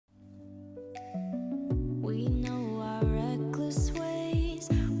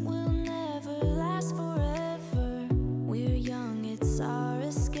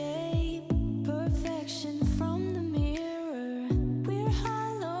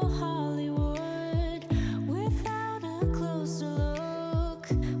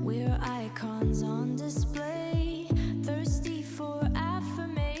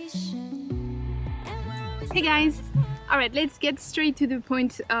Hey guys! Alright, let's get straight to the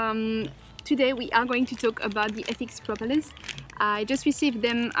point. Today we are going to talk about the ETHiX Propellers. I just received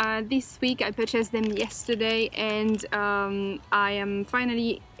them this week. I purchased them yesterday and I am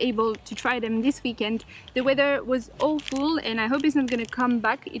finally able to try them this weekend. The weather was awful and I hope it's not going to come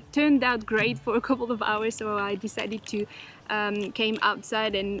back. It turned out great for a couple of hours, so I decided to came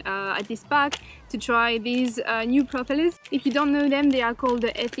outside and at this park to try these new propellers. If you don't know them, they are called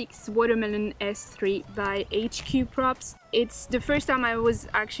the ETHiX Watermelon S3 by HQProps. It's the first time I was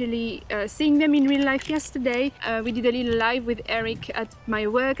actually seeing them in real life yesterday. We did a little live with Eric at my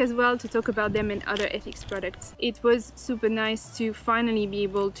work as well to talk about them and other ETHiX products. It was super nice to finally be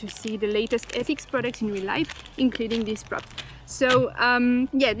able to see the latest ETHiX products in real life, including this prop. So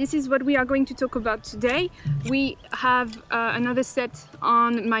yeah, this is what we are going to talk about today. We have another set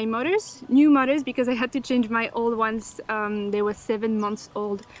on my motors, new motors, because I had to change my old ones. They were 7 months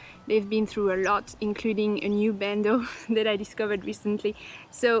old. They've been through a lot, including a new bando that I discovered recently.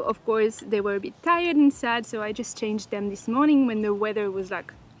 So of course they were a bit tired and sad, so I just changed them this morning when the weather was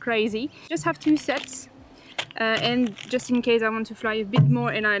like crazy. Just have 2 sets. And just in case I want to fly a bit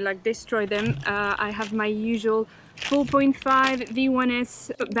more and I like destroy them, I have my usual 4.5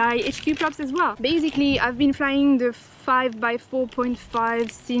 V1S by HQProps as well. Basically, I've been flying the 5 by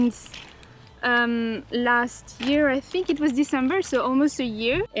 4.5 since last year. I think it was December, so almost a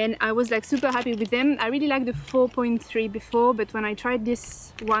year, and I was like super happy with them. I really liked the 4.3 before, but when I tried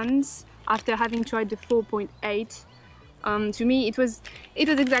this once after having tried the 4.8, to me it was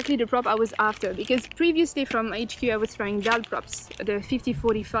exactly the prop I was after, because previously from HQ I was flying DAL props, the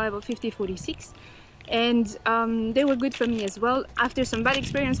 5045 or 5046, and they were good for me as well. After some bad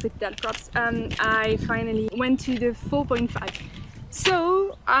experience with DAL props, I finally went to the 4.5.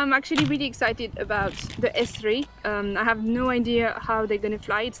 So I'm actually really excited about the S3. I have no idea how they're gonna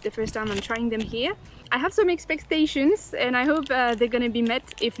fly. It's the first time I'm trying them here. I have some expectations and I hope they're gonna be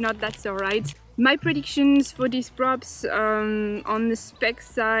met. If not, that's alright. My predictions for these props on the spec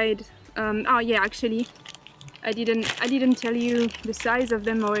side, oh yeah, actually I didn't tell you the size of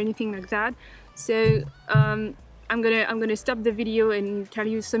them or anything like that, so I'm gonna stop the video and tell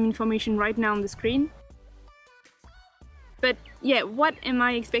you some information right now on the screen. But yeah, what am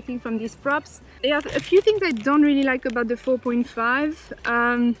I expecting from these props? There are a few things I don't really like about the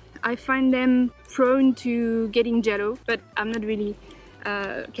 4.5. I find them prone to getting jello, but I'm not really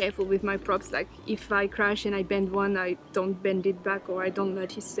careful with my props. Like if I crash and I bend one, I don't bend it back, or I don't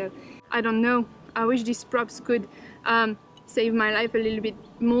notice. So I don't know. I wish these props could save my life a little bit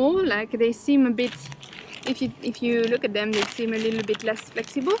more. Like they seem a bit, if you look at them, they seem a little bit less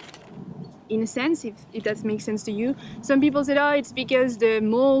flexible, in a sense, if that makes sense to you. Some people said, oh, it's because the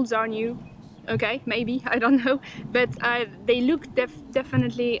molds are new. Okay, maybe, I don't know, but they look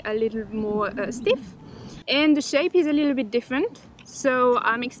definitely a little more stiff, and the shape is a little bit different. So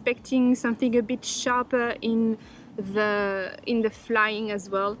I'm expecting something a bit sharper in the flying as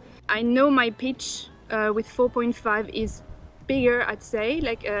well. I know my pitch with 4.5 is bigger, I'd say,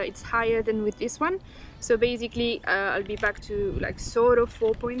 like it's higher than with this one. So basically I'll be back to like sort of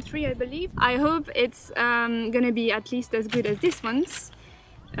 4.3, I believe. I hope it's gonna be at least as good as this one's.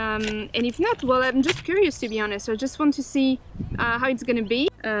 And if not, well, I'm just curious, to be honest. I just want to see how it's gonna be.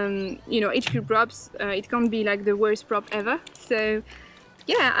 You know, HQProps, it can't be like the worst prop ever. So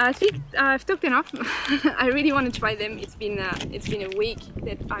yeah, I think I've talked enough. I really want to try them. It's been a week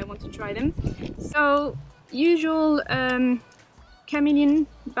that I want to try them. So usual Chameleon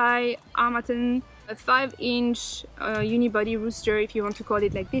by Armattan, a 5-inch unibody rooster, if you want to call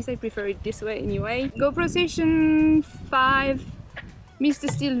it like this. I prefer it this way anyway. GoPro Station 5 Mr.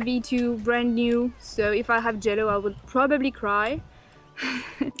 Steel V2, brand new. So if I have jello, I would probably cry.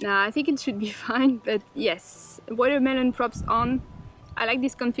 Nah, I think it should be fine, but yes, watermelon props on. I like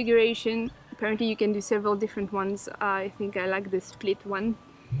this configuration. Apparently you can do several different ones. I think I like the split one.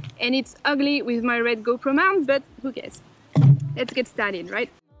 And it's ugly with my red GoPro mount, but who cares? Let's get started, right?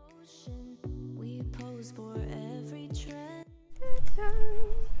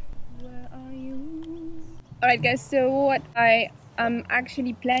 Where are you? Alright guys, so what I'm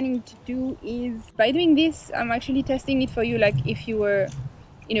actually planning to do is, by doing this, I'm actually testing it for you, like if you were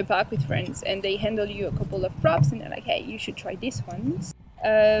in a park with friends and they handle you a couple of props and they're like, hey, you should try this one.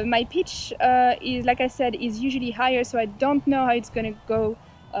 My pitch is, like I said, is usually higher, so I don't know how it's gonna go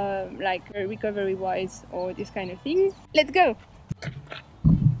like recovery wise or this kind of thing. Let's go!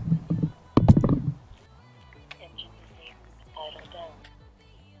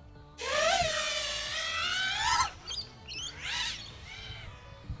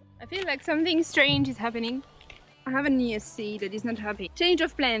 I feel like something strange is happening. I have an ESC that is not happy. Change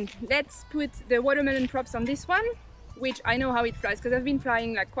of plan. Let's put the watermelon props on this one, which I know how it flies because I've been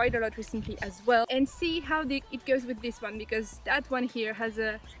flying like quite a lot recently as well, and see how it goes with this one, because that one here has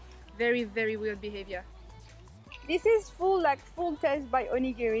a very weird behavior. This is full test by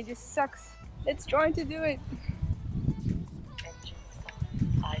Onigiri. This sucks. Let's try to do it.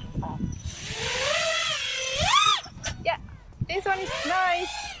 Yeah, this one is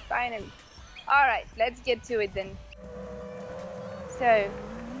nice, finally. Alright, let's get to it then. So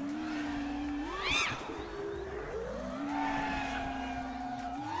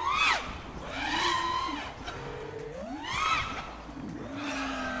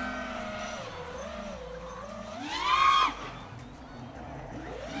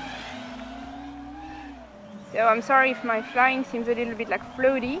I'm sorry if my flying seems a little bit like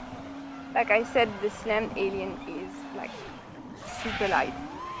floaty. Like I said, the slammed alien is like super light,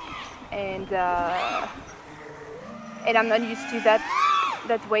 and I'm not used to that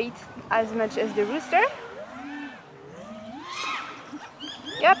weight as much as the rooster.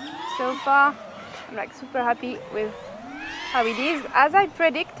 Yep, so far I'm like super happy with how it is. As I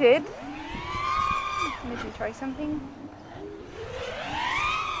predicted, let me try something.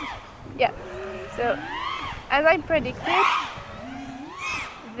 Yeah, so as I predicted,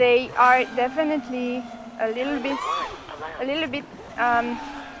 they are definitely a little bit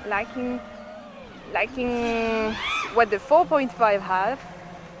lacking what the 4.5 have,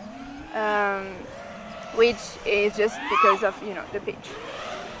 which is just because of, you know, the pitch.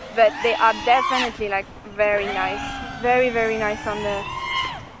 But they are definitely like very nice, very nice on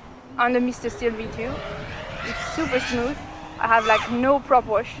the Mr. Steel V2. It's super smooth. I have like no prop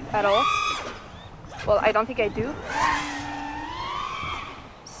wash at all. Well, I don't think I do.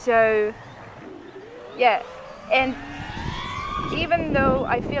 So yeah, and even though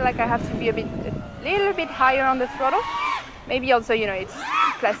I feel like I have to be a little bit higher on the throttle, maybe also, you know, it's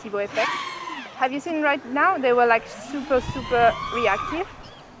placebo effect. Have you seen right now? They were like super reactive,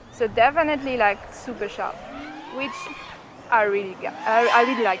 so definitely like super sharp, which I really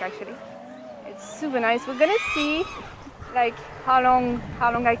like actually. It's super nice. We're gonna see like how long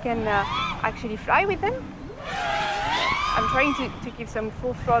I can actually fly with them. I'm trying to give some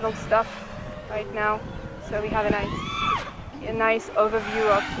full throttle stuff right now, so we have a nice overview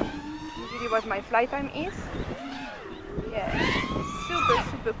of usually what my flight time is. Yeah,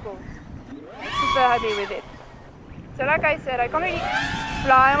 super cool. I'm super happy with it. So like I said, I can't really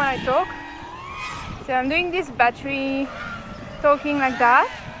fly when I talk, so I'm doing this battery talking like that,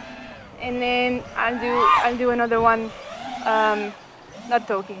 and then I'll do another one not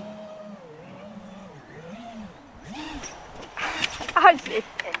talking. Actually,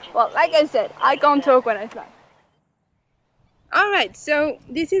 well, like I said, I can't talk when I fly. Alright, so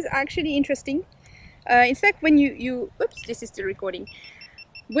this is actually interesting. It's like when you oops, this is still recording.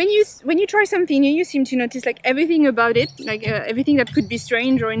 When you try something new, you seem to notice like everything about it, like everything that could be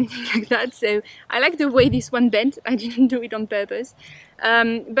strange or anything like that. So I like the way this one bent. I didn't do it on purpose,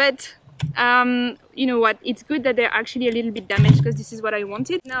 but you know what? It's good that they're actually a little bit damaged, because this is what I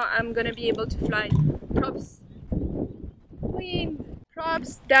wanted. Now I'm gonna be able to fly props clean,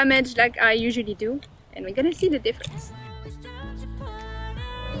 props damaged like I usually do, and we're gonna see the difference.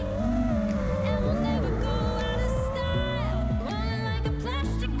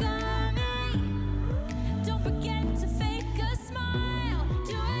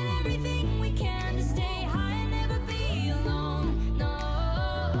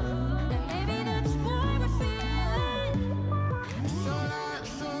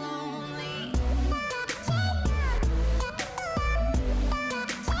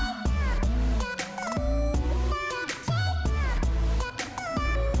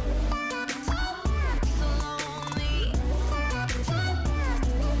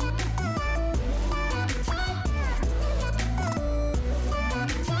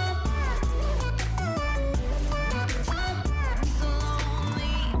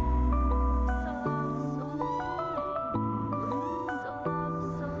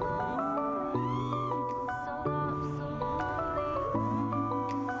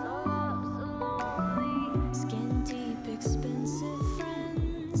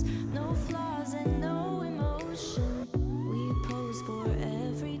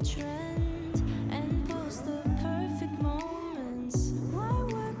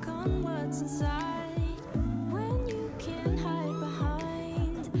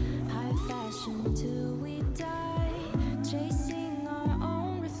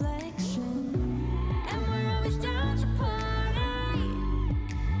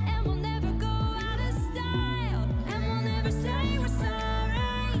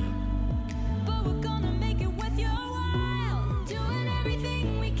 With your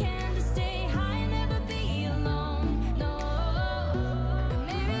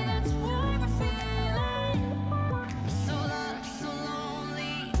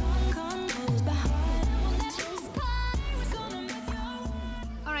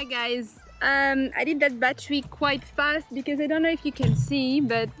guys, I did that battery quite fast because I don't know if you can see,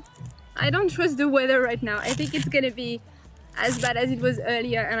 but I don't trust the weather right now. I think it's gonna be as bad as it was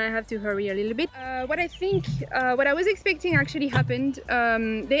earlier and I have to hurry a little bit. What I was expecting actually happened.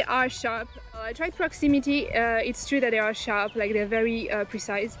 They are sharp. I tried proximity. It's true that they are sharp, like they're very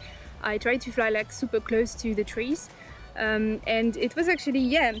precise. I tried to fly like super close to the trees, and it was actually,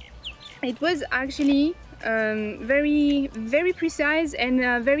 yeah, it was actually very precise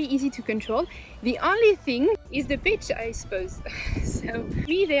and very easy to control. The only thing is the pitch, I suppose. So for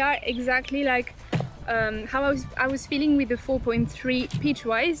me they are exactly like how I was feeling with the 4.3 pitch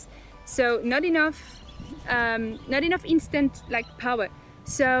wise, so not enough instant like power.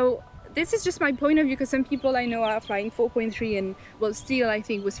 So this is just my point of view, because some people I know are flying 4.3 and, well, still I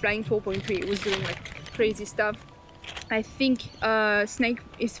think was flying 4.3, it was doing like crazy stuff. I think Snake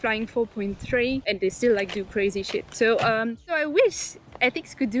is flying 4.3 and they still like do crazy shit. So so I wish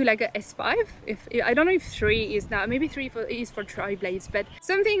ETHiX could do like a S5. If I don't know if 3 is now, maybe 3 is for tri-blades, but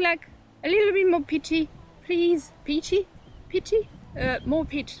something like a little bit more pitchy, please. Pitchy, more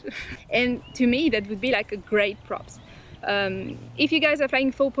pitch. And to me that would be like a great props. If you guys are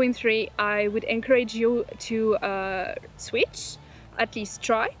flying 4.3, I would encourage you to switch, at least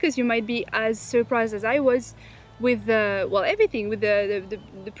try, because you might be as surprised as I was with the, well, everything, with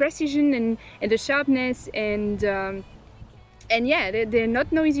the precision and the sharpness, and yeah, they're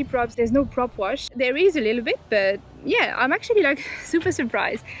not noisy props. There's no prop wash. There is a little bit, but yeah, I'm actually like super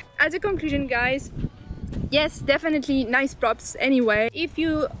surprised. As a conclusion, guys, yes, definitely nice props anyway. If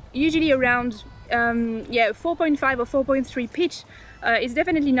you usually around yeah, 4.5 or 4.3 pitch, it's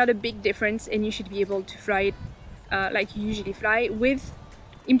definitely not a big difference, and you should be able to fly it like you usually fly, with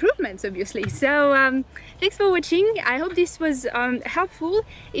improvements obviously. So thanks for watching. I hope this was helpful.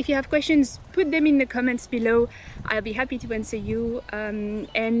 If you have questions, put them in the comments below. I'll be happy to answer you,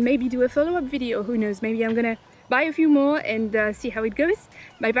 and maybe do a follow-up video. Who knows, maybe I'm gonna buy a few more and see how it goes.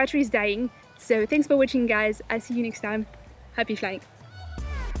 My battery is dying. So thanks for watching, guys. I'll see you next time. Happy flying.